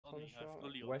Punisher.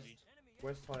 fully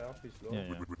West high up, he's low. Yeah,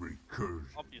 yeah. Recursion.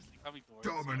 Obviously, coming towards.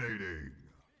 Dominating.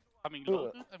 Coming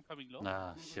low, dude. I'm coming low.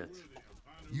 Ah, shit.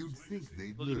 You'd think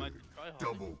they'd Fully might learn. be try hard.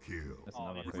 Double kill. That's Oh,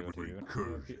 another yes. coyote, dude.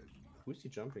 Recursion. Who's he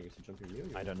jumping? Is he jumping me or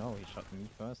you? I don't know, he shot me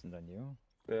first and then you.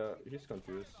 Yeah, he's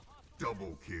confused.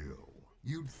 Double kill.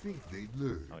 You'd think they'd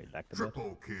learn. Oh, he lagged a bit.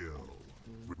 Triple kill.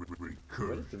 Where did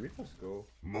Recursion. the Reapers go?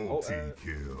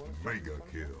 Multi-kill. Mega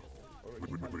kill. Or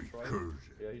he's kind of trying. Recursion.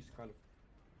 Yeah, he's kind of...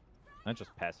 I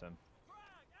just pass him.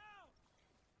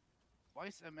 Why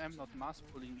is MM not mass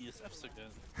pulling ESFs again?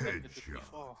 Like it did Headshot.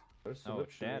 before. There's Oh, literally,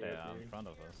 there they I are in think. front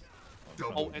of us.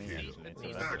 Double Oh, Front of and me, kill. actually. and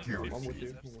So that's Accuracy. I'm with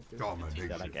you. They're Domination.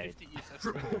 like 8. 50 ESFs.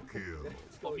 Triple kill.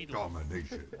 Oh, we do.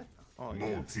 Domination. Oh, yeah.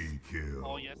 Multi-kill.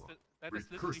 Oh, yes, that is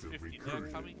literally Recursive 50. They're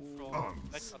recursion. coming from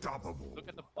Unstoppable. Look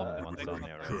at the bottom one's of down the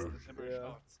here, right? number Yeah.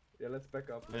 shots. Yeah, let's back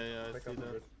up. Let's Yeah, I back see up a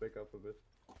that. bit. Back up a bit.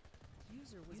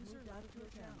 User was moved out of your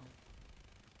channel.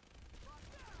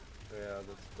 Yeah,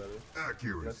 that's better. Less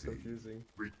Accuracy. confusing.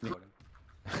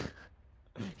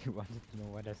 You wanted to know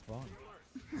where they spawn.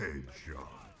 Headshot.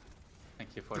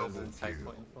 Thank you for Double the insightful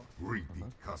kill. info.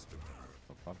 Repeat customer.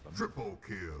 No problem. Triple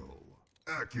kill.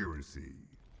 Accuracy.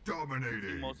 I think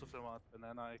Dominating. most of them are at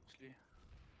banana, actually.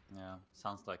 Yeah,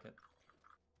 sounds like it.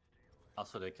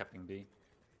 Also, they're capping B.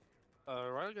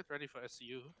 Royal, get ready for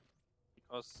SCU.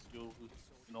 Because you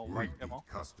know, like Repeat ammo.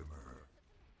 customer.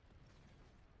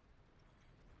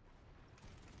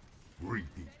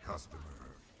 Repeat customer.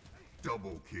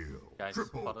 Double kill. Guys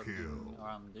Triple spotted kill.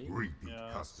 around D. Repeat Yeah,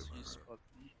 customer. he's spot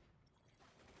me.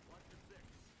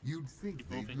 You'd think Keep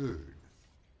they'd moving. learn.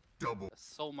 Double. There's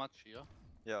so much here.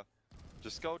 Yeah.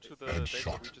 Just go to the base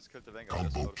that we just killed the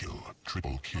Vanguard. Combo kill,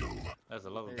 triple kill, There's a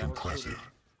lot of Hey, them. what's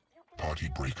impressive. Party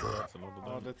breaker, That's a lot of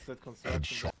Oh, them. that's that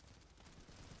construction. headshot,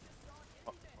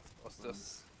 Oh, what's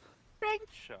this? Bank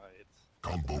shite.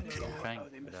 combo kill, Frank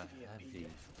the heavy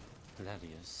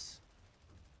Gladius.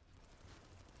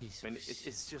 Piece I mean, of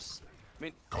it's just. I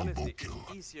mean, Combo honestly, kill.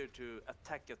 it's easier to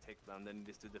attack a takedown than it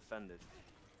is to defend it.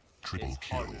 triple It's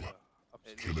kill, harder.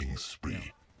 killing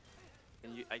spree,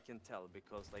 And I can tell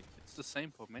because, like, It's the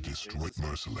same for many destroyed bases,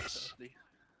 merciless, sadly.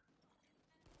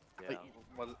 yeah. Like,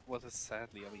 what is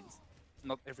sadly, I mean,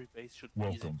 not every base should be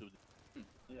Welcome. easy to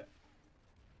do.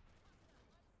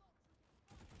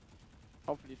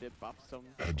 Hopefully they buff some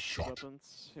headshot,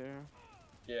 weapons here.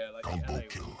 Yeah, like Combo LA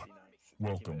kill. would be nice.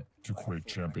 Welcome Making it, to like, Quake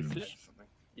full Champions. nice or something.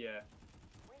 Yeah.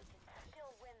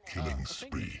 killing I think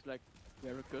spree, it's like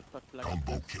very good, but like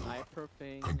Combo the kill. sniper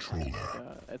thing,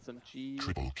 Controller. and, SMG,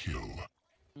 triple kill,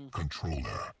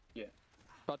 controller,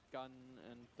 shotgun,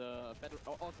 and battle.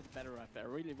 Oh, also the battle rifle. I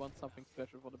really want something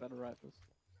special for the battle rifles.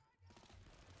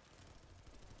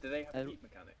 Do they have I- a heat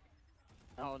mechanic?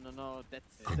 Oh no,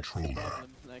 that's the Controller.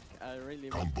 problem. Like I really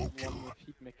want Combo one kill. with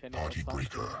heat mechanic or party something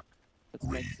breaker, that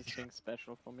makes this Rage. thing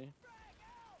special for me.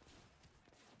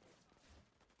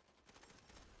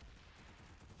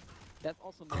 There's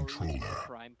also no reason to Controller.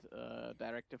 grind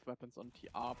directive weapons on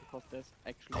TR because there's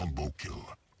actually combo kill,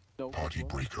 no party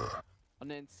control. breaker, On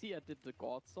the NC I did the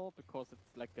God Saw because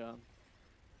it's like a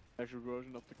special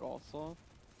version of the God Saw.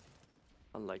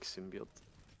 Unlike Symbiote.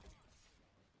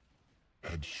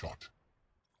 headshot,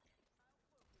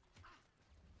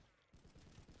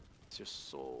 It's just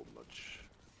so much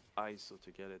ISO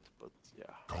to get it, but yeah.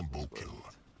 combo it's worth kill,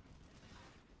 it.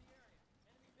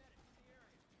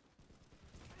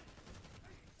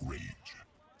 rage,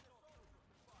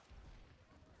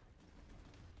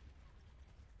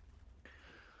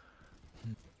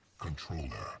 controller,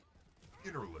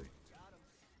 Interlinked.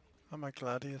 I'm a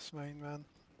Gladius main man.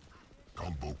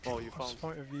 combo kill, Oh, you What's the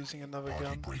found. point of using another party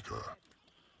gun? breaker,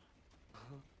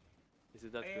 Is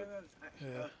it that good? AOL's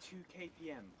actually Yeah. got 2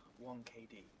 KPM, 1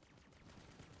 KD.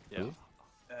 Yeah.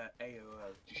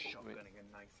 AOL just shotgunning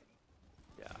and knifing.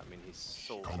 Yeah, I mean, he's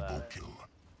so combo bad. kill, He's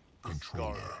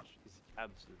controller, garbage. He's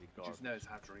absolutely He garbage. just knows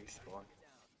how to respawn.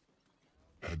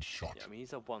 headshot, Yeah, I mean,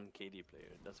 he's a 1 KD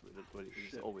player. That's what he's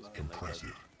Shit, always man. been like that.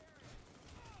 impressive,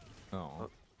 Oh.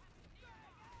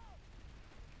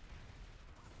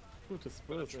 Dude, the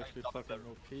spell is actually fucking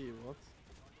OP, what?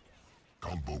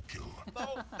 combo kill,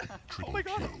 triple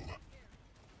kill,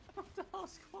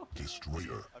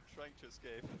 destroyer, I'm trying to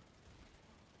escape.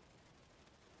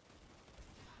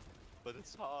 But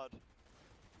it's hard.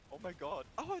 Oh my god.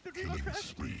 Oh, the reload killing crashed!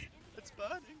 spree, It's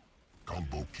burning!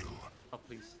 combo kill, Oh,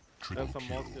 please. triple There's a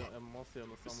kill, Mossy on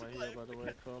the summer here, by the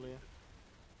way, Curly.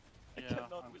 Yeah,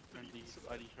 cannot I'm with friendly, these.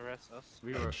 slightly harass us.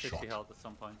 We were Headshot. 50 health at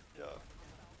some point. Yeah.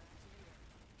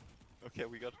 Okay,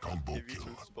 we got Combo AV kill.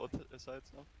 tools both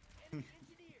sides now.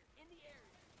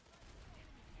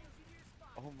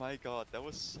 Oh my god, that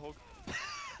was so...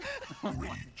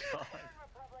 Rage.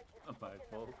 My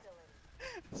fault.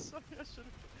 Sorry, I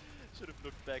should have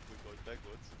looked back when going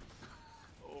backwards.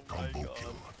 Oh my Combo god.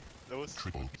 kill. That was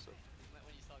Triple. so,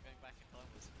 When you start going back in time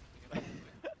was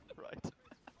right.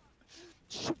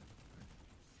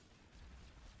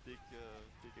 Big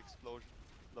explosion.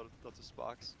 Lots of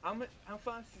sparks. How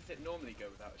fast does it normally go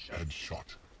without a shot?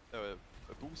 Headshot.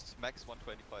 A boost max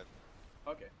 125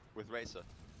 Okay. with Racer.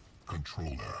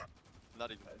 Controller.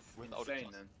 Not even That's without insane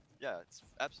a then. Yeah, it's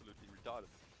absolutely retarded.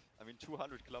 I mean,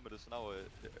 200 kilometers an hour.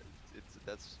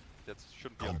 That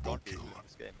shouldn't be on Combo ground kill. in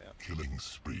this game. Yeah. Killing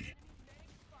spree.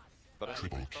 But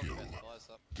Triple kill.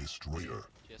 Destroyer.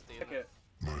 Okay.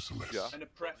 Merciless. Yeah. And a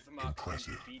press mark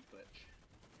Impressive. speed glitch.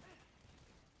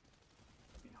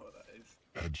 You know what that is?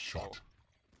 Headshot.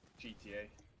 GTA.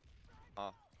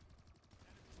 Ah.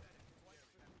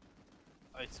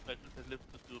 I expected the lift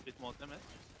to do a bit more damage.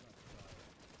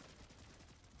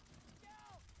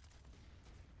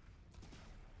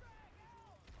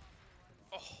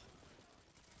 Oh!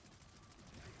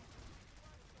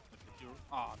 Look at you.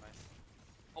 Ah, nice.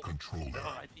 Oh, Controller.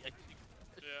 alright, I think.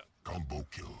 Yeah. Combo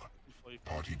kill. Before you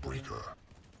Party breaker.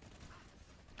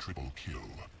 Triple kill.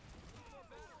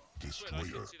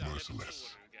 Destroyer.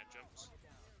 Merciless.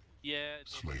 Yeah, it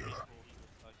was Slayer. before he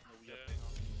was like, no, we are playing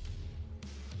on.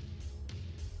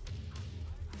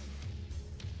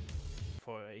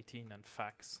 For 18 and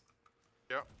fax.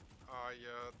 Yeah, I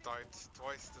died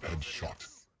twice to Headshot.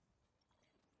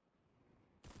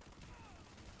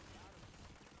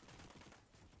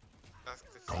 Asked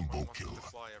if Combo someone wanted kill. to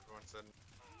fly, everyone said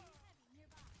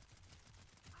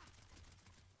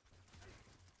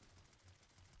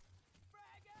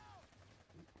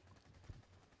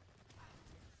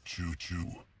Choo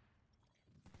choo.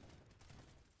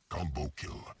 Combo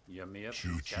kill. Yummy up.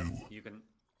 Choo chat. choo. You can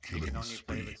Killing only play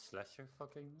spree. with slasher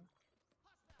fucking.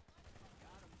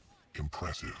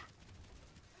 Impressive.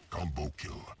 Combo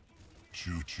kill.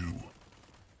 Choo choo.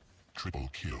 Triple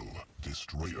kill.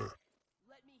 Destroyer.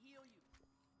 Let me heal you.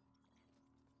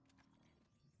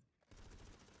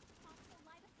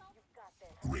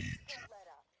 Rage.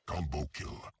 Combo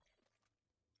kill.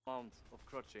 Amount of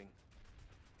crouching.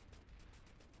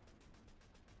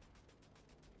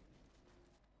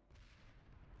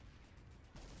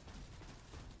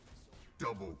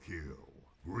 Double kill.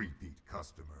 Repeat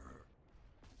customer.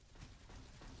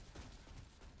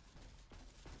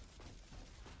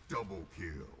 Double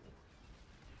kill.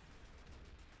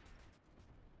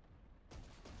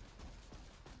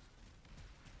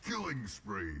 Killing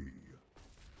spree.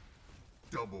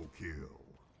 Double kill.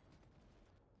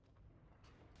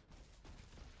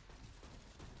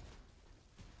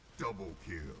 Double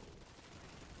kill.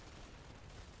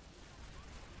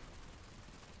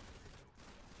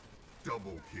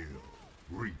 Double kill.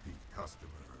 Repeat customer.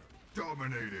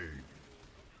 Dominating.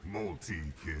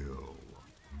 Multi-kill.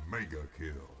 Mega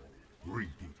kill.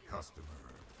 Repeat customer.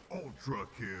 Ultra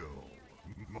kill.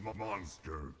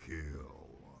 Monster kill.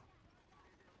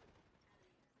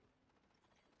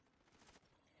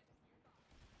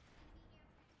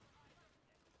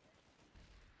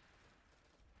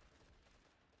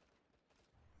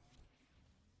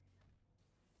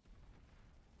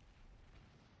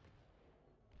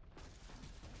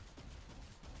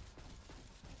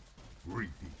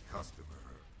 Repeat customer.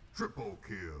 Triple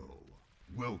kill.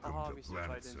 Welcome to Mr.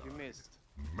 Planet Trident, you missed.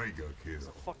 Mega kill. It's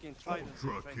a fucking Trident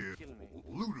Ultra trying to kill. kill me.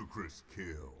 Ludicrous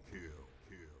kill. Kill.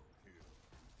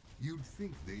 You'd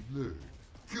think they'd learn.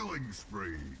 Killing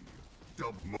spree.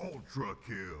 Double ultra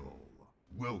kill.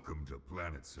 Welcome to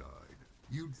Planetside.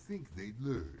 You'd think they'd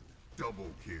learn.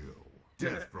 Double kill.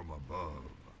 Death from above.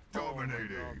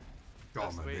 Dominating.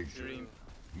 That's way Domination.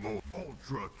 More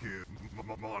ultra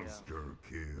kill. Monster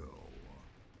kill.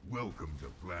 Welcome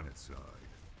to Planetside.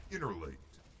 Interlinked.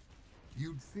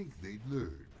 You'd think they'd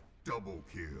learn. Double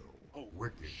kill. Oh,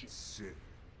 Wicked shit. sick.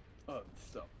 Oh,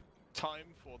 stop. Time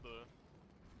for the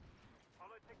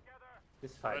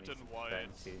This fight Red is and white.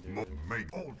 fancy, dude. Make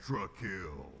ultra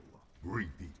kill.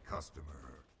 Repeat customer.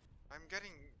 I'm getting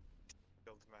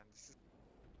killed, man. This is...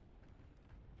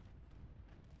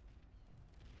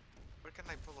 Where can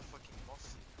I pull a fucking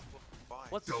mossy? Why?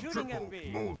 What's Double shooting at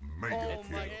triple me? mega Oh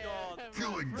kill. my god!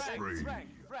 Killing Frank, spree. Frank!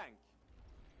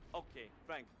 Okay,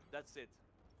 Frank, that's it.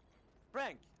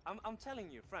 Frank, I'm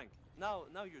telling you, Frank. Now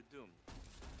you're doomed.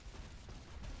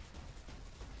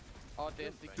 Oh,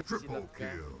 there's the Triple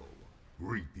kill.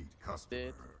 Repeat customer.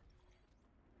 Dead.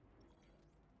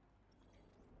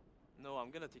 No,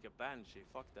 I'm gonna take a Banshee.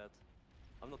 Fuck that.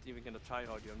 I'm not even gonna try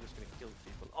hard you. I'm just gonna kill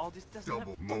people. Oh, this doesn't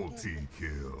Double have fucking...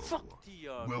 multi-kill. Fuck the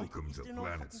Welcome is to there no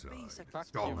fucking base Planetside. I can Fuck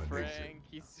spam? you, Domination. Frank.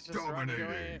 He's just running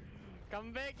away. Dominating.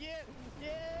 Come back here!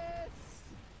 Yes!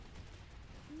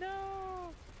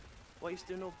 No! Why is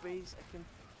there no base? I can.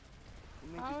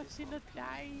 Maybe How this did one. it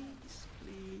die?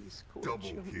 Please, coach Double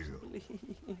him, kill.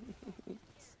 please.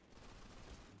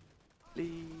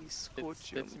 Please,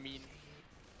 coach That's him. mean.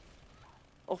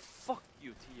 Oh, fuck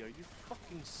you, TR. You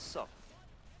fucking suck.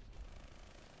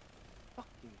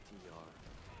 Fucking TR.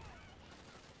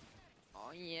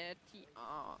 Oh yeah,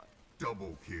 TR.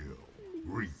 Double kill.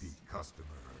 Repeat customer.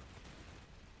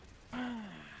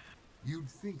 You'd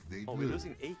think they'd Oh, we're learn.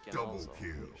 losing Aiken Double also.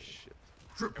 kill. Holy shit.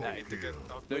 Triple I need to get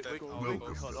kill. out with that.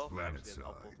 Welcome Cut to off. planet side.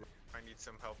 I need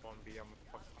some help on B.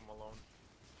 I'm alone.